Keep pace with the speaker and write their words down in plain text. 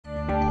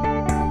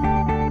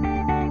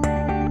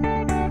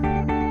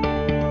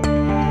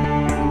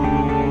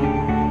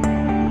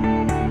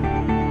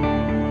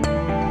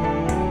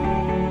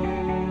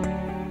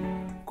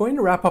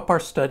to wrap up our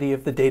study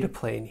of the data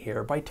plane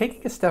here by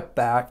taking a step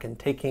back and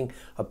taking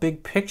a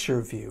big picture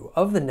view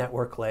of the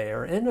network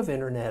layer and of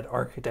internet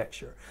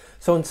architecture.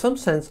 So in some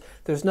sense,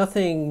 there's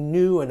nothing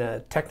new in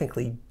a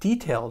technically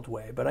detailed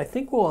way, but I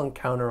think we'll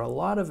encounter a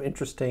lot of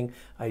interesting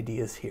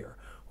ideas here.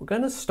 We're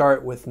going to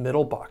start with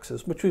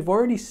Middleboxes, which we've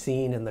already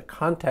seen in the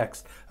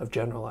context of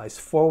generalized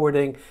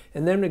forwarding,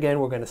 and then again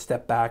we're going to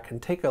step back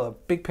and take a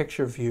big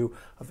picture view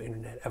of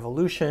internet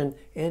evolution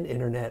and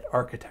internet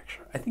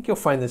architecture. I think you'll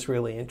find this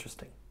really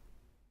interesting.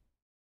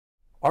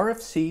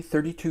 RFC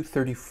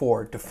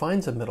 3234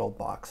 defines a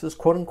middlebox as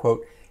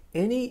quote-unquote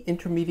any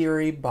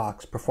intermediary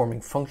box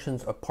performing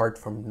functions apart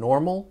from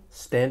normal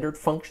standard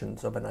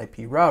functions of an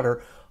IP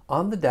router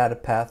on the data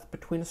path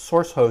between a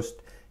source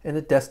host and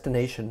a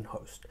destination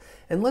host.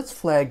 And let's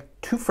flag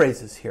two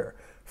phrases here.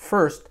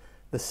 First,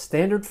 the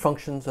standard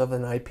functions of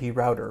an IP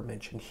router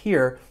mentioned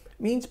here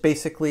means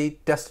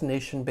basically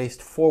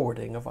destination-based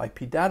forwarding of IP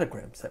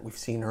datagrams that we've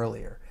seen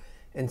earlier.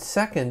 And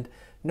second,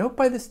 note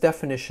by this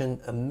definition,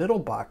 a middle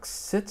box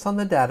sits on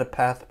the data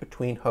path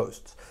between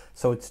hosts.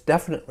 So it's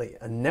definitely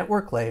a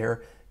network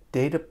layer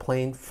data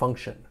plane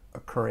function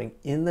occurring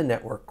in the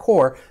network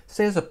core,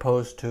 say as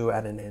opposed to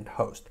at an end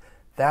host.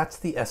 That's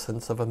the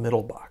essence of a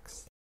middle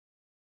box.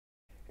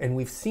 And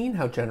we've seen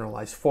how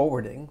generalized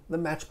forwarding, the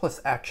match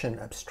plus action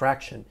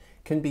abstraction,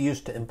 can be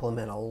used to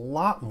implement a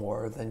lot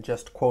more than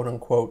just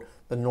quote-unquote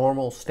the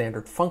normal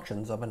standard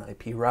functions of an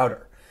IP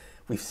router.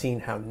 We've seen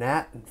how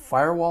NAT and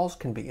firewalls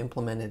can be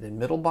implemented in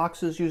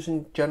middleboxes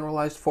using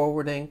generalized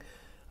forwarding.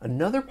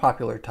 Another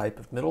popular type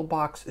of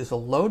middlebox is a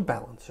load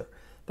balancer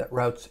that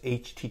routes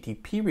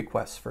HTTP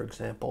requests, for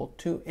example,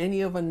 to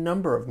any of a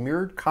number of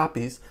mirrored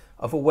copies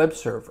of a web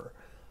server.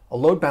 A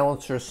load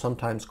balancer is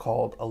sometimes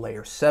called a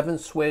layer 7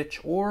 switch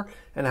or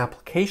an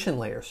application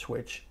layer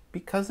switch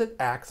because it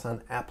acts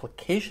on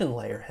application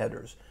layer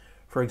headers.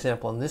 For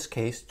example, in this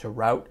case, to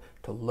route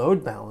to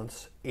load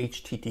balance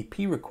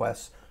HTTP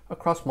requests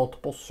across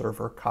multiple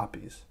server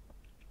copies.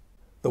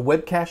 The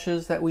web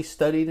caches that we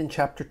studied in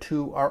Chapter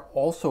 2 are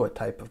also a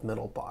type of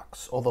middle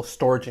box, although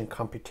storage and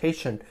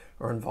computation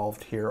are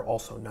involved here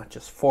also, not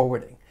just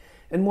forwarding.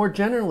 And more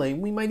generally,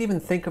 we might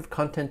even think of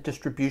content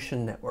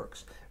distribution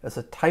networks as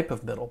a type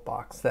of middle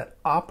box that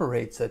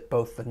operates at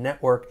both the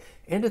network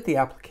and at the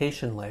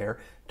application layer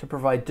to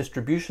provide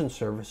distribution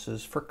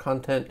services for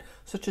content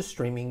such as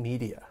streaming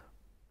media.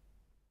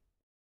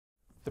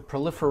 The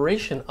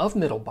proliferation of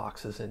middle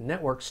boxes in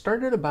networks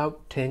started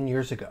about 10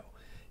 years ago.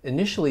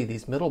 Initially,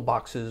 these middle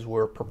boxes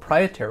were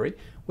proprietary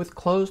with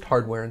closed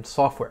hardware and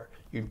software.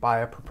 You'd buy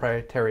a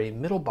proprietary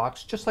middle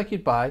box just like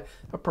you'd buy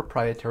a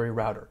proprietary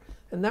router.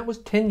 And that was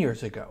 10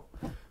 years ago.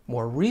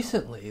 More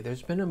recently,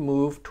 there's been a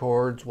move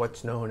towards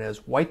what's known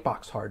as white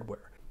box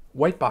hardware.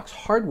 White box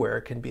hardware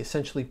can be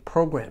essentially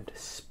programmed,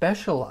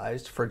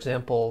 specialized, for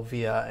example,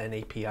 via an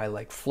API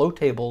like flow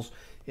tables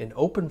in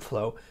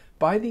OpenFlow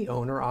by the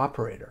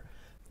owner-operator.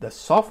 The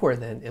software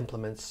then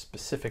implements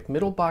specific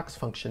middle box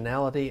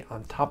functionality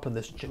on top of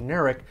this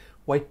generic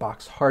white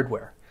box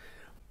hardware.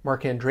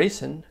 Mark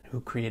Andreessen,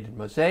 who created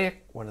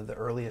Mosaic, one of the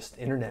earliest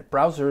internet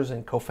browsers,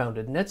 and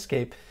co-founded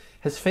Netscape,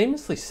 has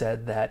famously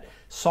said that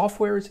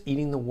software is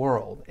eating the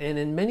world, and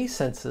in many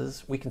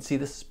senses we can see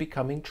this is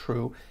becoming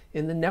true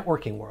in the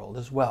networking world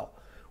as well.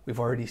 We've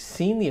already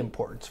seen the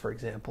importance, for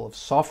example, of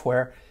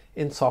software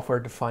in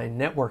software-defined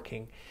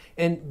networking,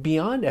 and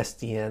beyond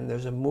SDN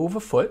there's a move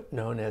afoot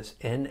known as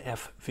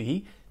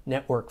NFV,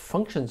 Network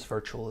Functions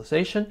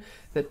Virtualization,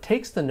 that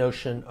takes the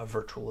notion of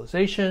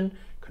virtualization,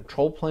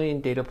 control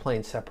plane, data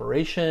plane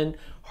separation,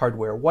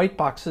 hardware white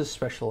boxes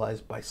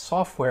specialized by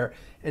software,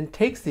 and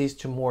takes these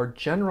to more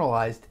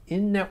generalized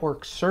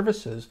in-network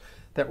services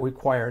that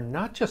require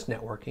not just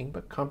networking,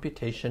 but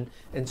computation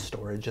and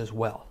storage as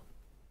well.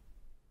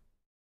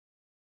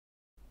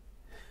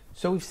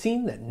 So we've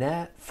seen that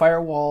NAT,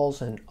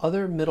 firewalls, and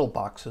other middle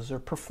boxes are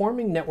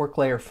performing network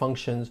layer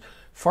functions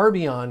far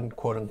beyond,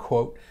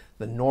 quote-unquote,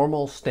 the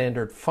normal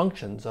standard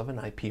functions of an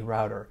IP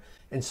router.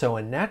 And so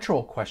a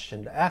natural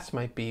question to ask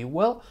might be,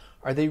 well,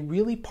 are they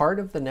really part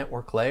of the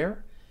network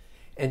layer?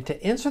 And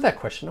to answer that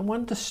question, I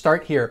wanted to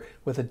start here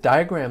with a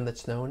diagram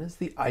that's known as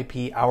the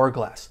IP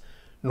hourglass.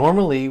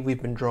 Normally,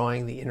 we've been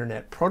drawing the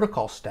Internet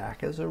protocol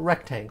stack as a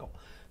rectangle,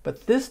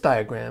 but this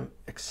diagram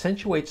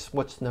accentuates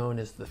what's known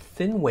as the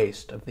thin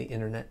waist of the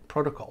Internet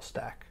protocol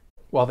stack.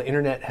 While the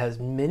Internet has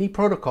many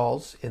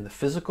protocols in the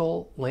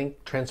physical,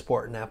 link,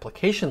 transport, and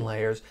application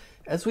layers,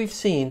 as we've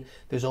seen,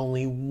 there's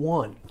only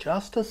one,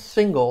 just a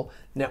single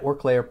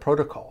network layer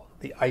protocol,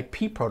 the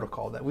IP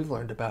protocol that we've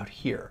learned about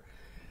here.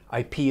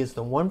 IP is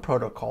the one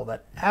protocol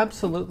that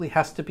absolutely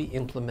has to be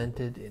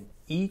implemented in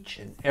each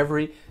and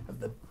every of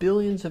the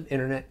billions of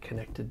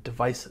internet-connected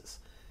devices.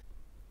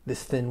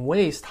 This thin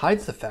waist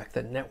hides the fact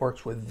that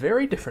networks with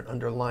very different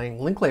underlying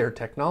link layer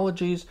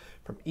technologies,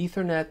 from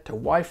Ethernet to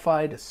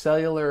Wi-Fi to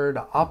cellular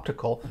to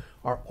optical,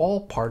 are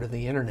all part of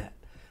the internet.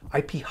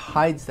 IP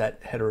hides that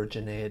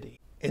heterogeneity.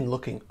 In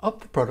looking up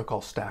the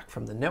protocol stack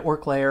from the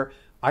network layer,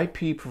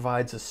 IP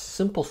provides a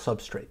simple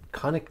substrate,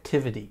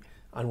 connectivity,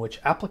 on which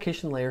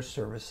application layer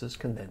services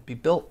can then be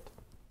built.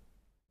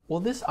 Well,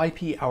 this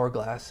IP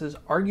hourglass is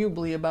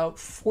arguably about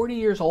 40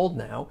 years old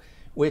now,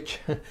 which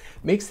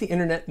makes the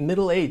internet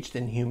middle-aged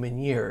in human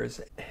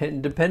years.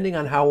 And depending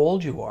on how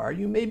old you are,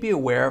 you may be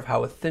aware of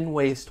how a thin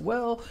waist,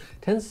 well,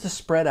 tends to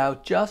spread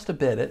out just a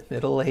bit at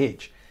middle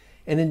age.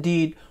 And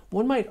indeed,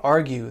 one might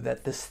argue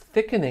that this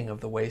thickening of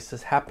the waist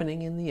is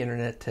happening in the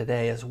internet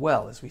today as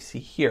well, as we see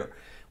here,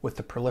 with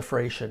the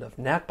proliferation of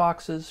NAT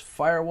boxes,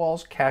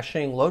 firewalls,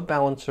 caching, load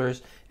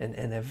balancers, and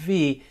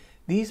NFV.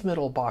 These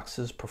middle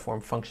boxes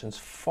perform functions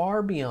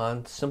far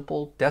beyond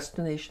simple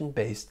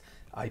destination-based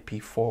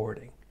IP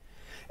forwarding.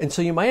 And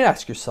so you might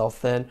ask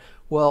yourself then,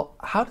 well,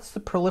 how does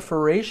the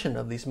proliferation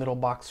of these middle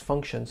box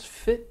functions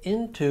fit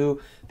into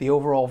the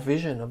overall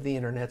vision of the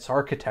internet's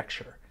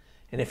architecture?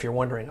 And if you're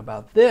wondering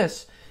about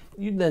this,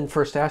 you'd then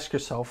first ask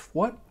yourself,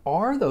 what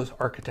are those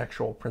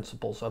architectural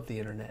principles of the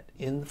internet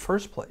in the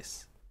first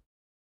place?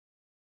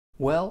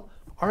 Well,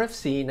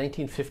 RFC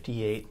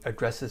 1958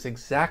 addresses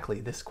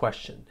exactly this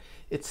question.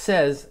 It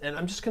says, and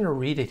I'm just going to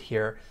read it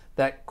here,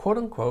 that, quote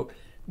unquote,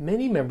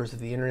 many members of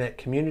the internet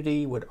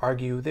community would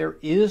argue there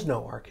is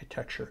no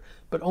architecture,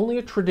 but only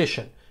a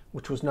tradition,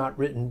 which was not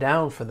written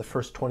down for the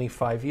first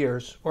 25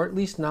 years, or at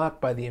least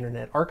not by the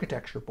Internet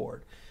Architecture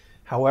Board.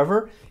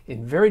 However,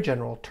 in very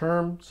general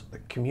terms, the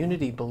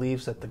community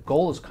believes that the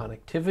goal is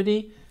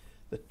connectivity,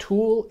 the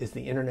tool is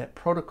the internet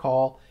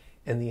protocol,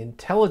 and the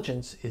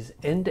intelligence is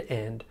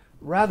end-to-end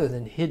rather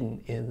than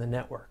hidden in the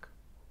network.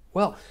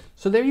 Well,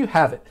 so there you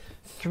have it,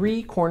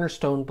 3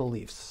 cornerstone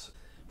beliefs.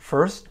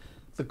 First,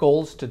 the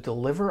goal is to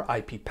deliver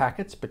IP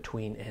packets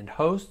between end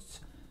hosts.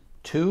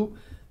 2,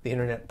 the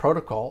internet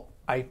protocol,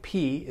 IP,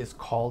 is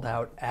called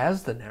out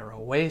as the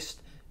narrow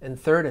waist. And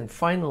third and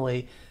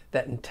finally,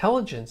 that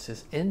intelligence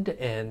is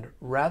end-to-end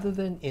rather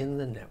than in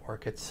the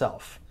network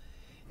itself.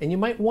 And you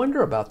might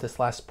wonder about this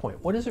last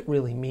point. What does it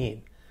really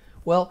mean?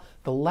 Well,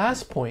 the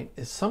last point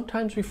is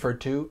sometimes referred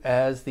to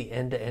as the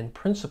end-to-end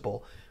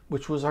principle,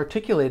 which was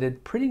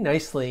articulated pretty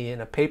nicely in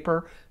a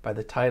paper by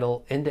the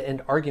title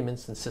End-to-End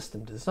Arguments in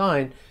System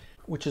Design,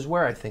 which is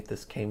where I think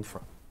this came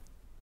from.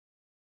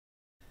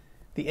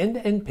 The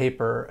end-to-end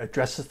paper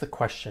addresses the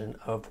question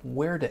of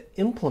where to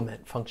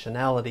implement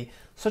functionality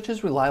such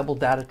as reliable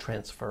data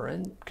transfer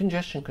and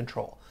congestion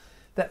control.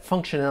 That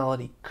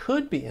functionality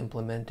could be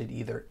implemented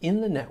either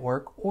in the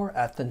network or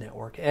at the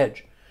network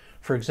edge.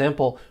 For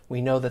example, we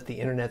know that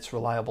the internet's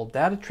reliable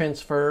data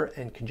transfer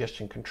and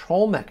congestion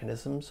control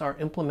mechanisms are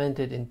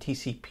implemented in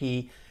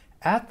TCP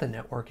at the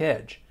network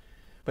edge.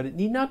 But it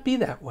need not be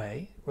that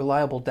way.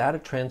 Reliable data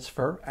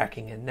transfer,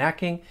 acking and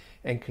knacking,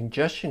 and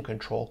congestion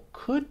control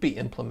could be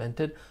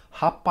implemented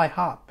hop by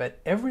hop at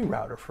every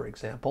router, for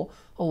example,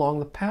 along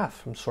the path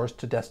from source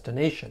to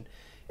destination.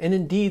 And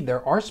indeed,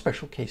 there are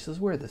special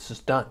cases where this is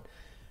done.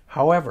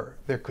 However,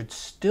 there could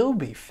still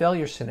be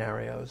failure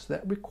scenarios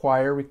that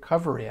require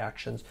recovery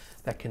actions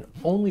that can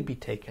only be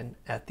taken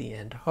at the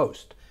end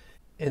host.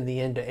 And the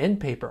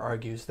end-to-end paper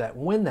argues that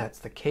when that's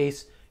the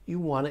case, you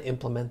want to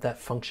implement that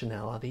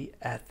functionality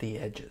at the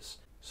edges.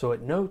 So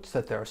it notes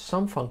that there are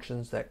some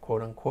functions that,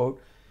 quote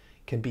unquote,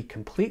 can be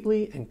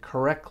completely and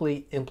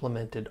correctly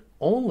implemented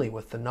only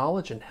with the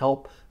knowledge and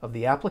help of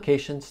the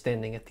application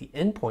standing at the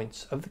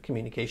endpoints of the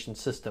communication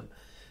system.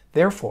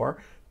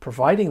 Therefore,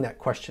 providing that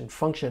question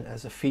function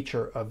as a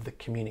feature of the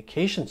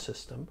communication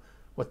system,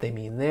 what they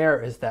mean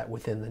there is that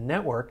within the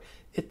network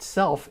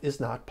itself is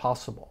not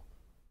possible.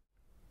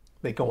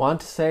 They go on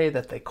to say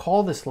that they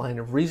call this line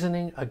of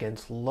reasoning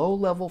against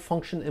low-level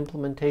function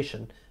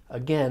implementation,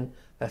 again,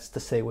 that's to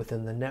say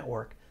within the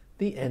network,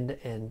 the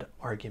end-to-end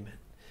argument.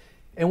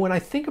 And when I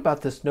think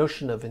about this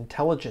notion of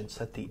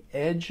intelligence at the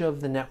edge of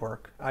the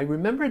network, I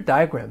remember a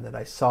diagram that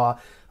I saw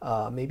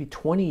maybe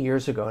 20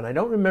 years ago, and I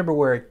don't remember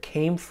where it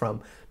came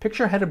from.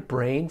 Picture had a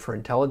brain for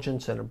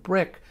intelligence and a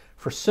brick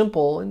for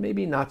simple and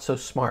maybe not so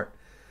smart.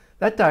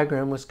 That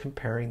diagram was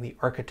comparing the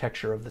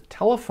architecture of the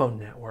telephone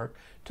network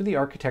to the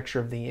architecture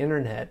of the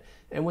internet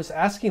and was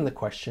asking the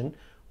question,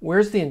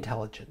 where's the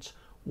intelligence?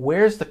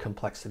 Where's the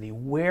complexity?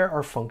 Where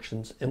are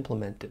functions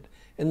implemented?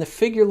 And the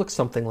figure looks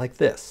something like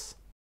this.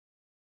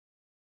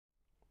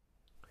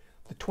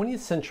 The 20th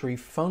century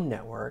phone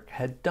network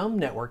had dumb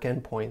network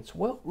endpoints,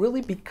 well,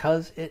 really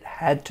because it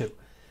had to.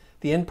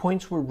 The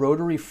endpoints were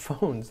rotary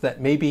phones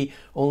that maybe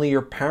only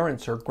your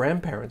parents or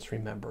grandparents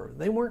remember.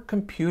 They weren't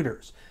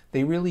computers.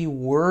 They really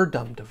were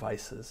dumb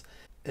devices.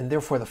 And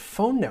therefore the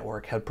phone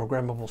network had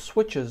programmable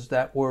switches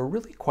that were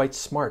really quite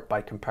smart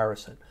by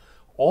comparison.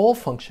 All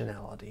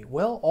functionality,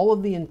 well, all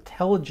of the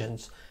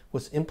intelligence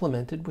was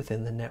implemented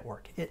within the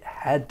network. It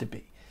had to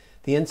be.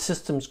 The end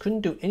systems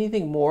couldn't do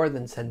anything more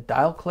than send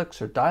dial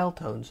clicks or dial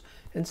tones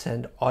and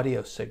send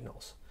audio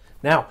signals.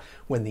 Now,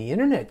 when the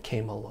internet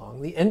came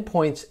along, the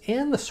endpoints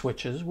and the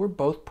switches were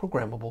both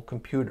programmable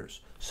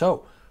computers.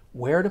 So,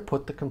 where to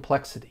put the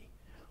complexity?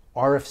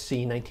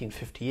 RFC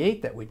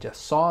 1958 that we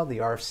just saw, the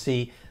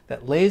RFC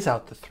that lays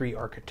out the 3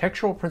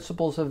 architectural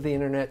principles of the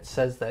internet,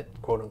 says that,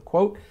 quote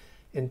unquote,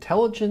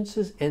 intelligence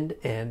is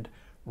end-to-end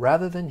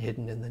rather than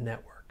hidden in the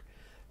network.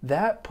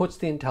 That puts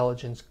the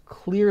intelligence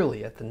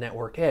clearly at the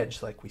network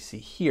edge like we see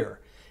here.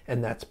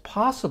 And that's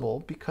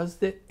possible because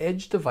the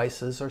edge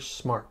devices are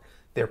smart.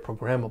 They're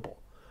programmable.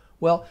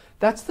 Well,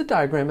 that's the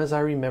diagram as I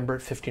remember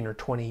it 15 or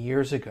 20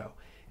 years ago.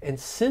 And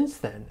since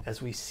then,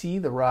 as we see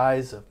the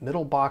rise of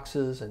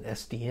Middleboxes and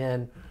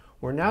SDN,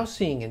 we're now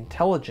seeing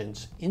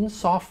intelligence in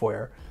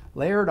software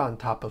layered on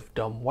top of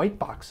dumb white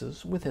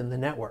boxes within the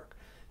network.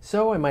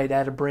 So I might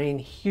add a brain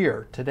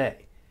here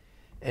today.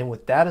 And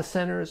with data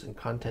centers and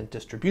content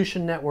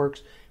distribution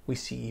networks, we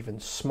see even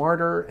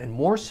smarter and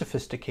more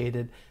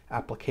sophisticated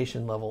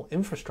application level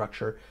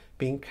infrastructure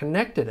being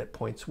connected at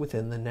points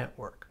within the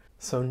network.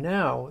 So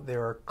now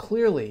there are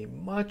clearly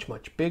much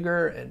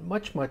bigger and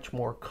much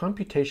more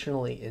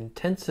computationally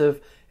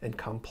intensive and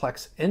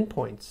complex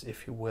endpoints,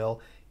 if you will,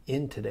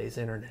 in today's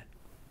internet.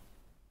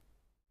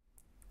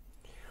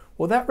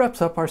 Well, that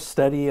wraps up our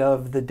study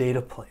of the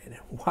data plane.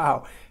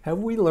 Wow, have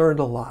we learned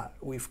a lot?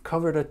 We've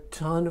covered a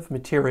ton of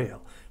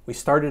material. We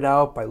started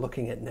out by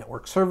looking at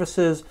network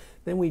services,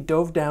 then we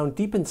dove down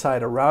deep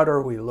inside a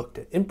router. We looked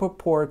at input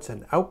ports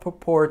and output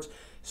ports,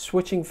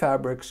 switching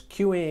fabrics,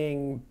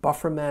 queuing,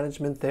 buffer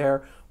management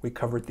there. We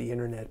covered the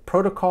internet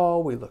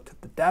protocol. We looked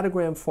at the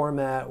datagram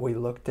format. We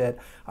looked at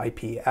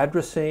IP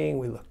addressing.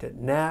 We looked at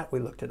NAT. We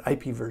looked at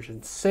IP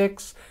version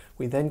 6.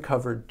 We then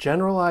covered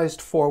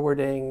generalized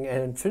forwarding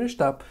and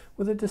finished up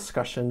with a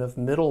discussion of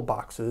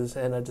Middleboxes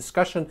and a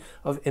discussion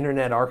of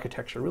internet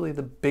architecture, really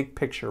the big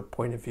picture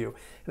point of view.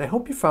 And I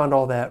hope you found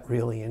all that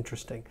really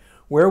interesting.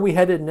 Where are we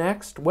headed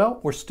next? Well,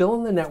 we're still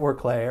in the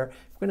network layer.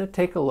 We're going to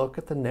take a look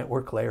at the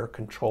network layer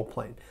control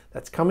plane.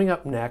 That's coming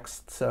up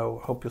next, so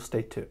hope you'll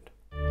stay tuned.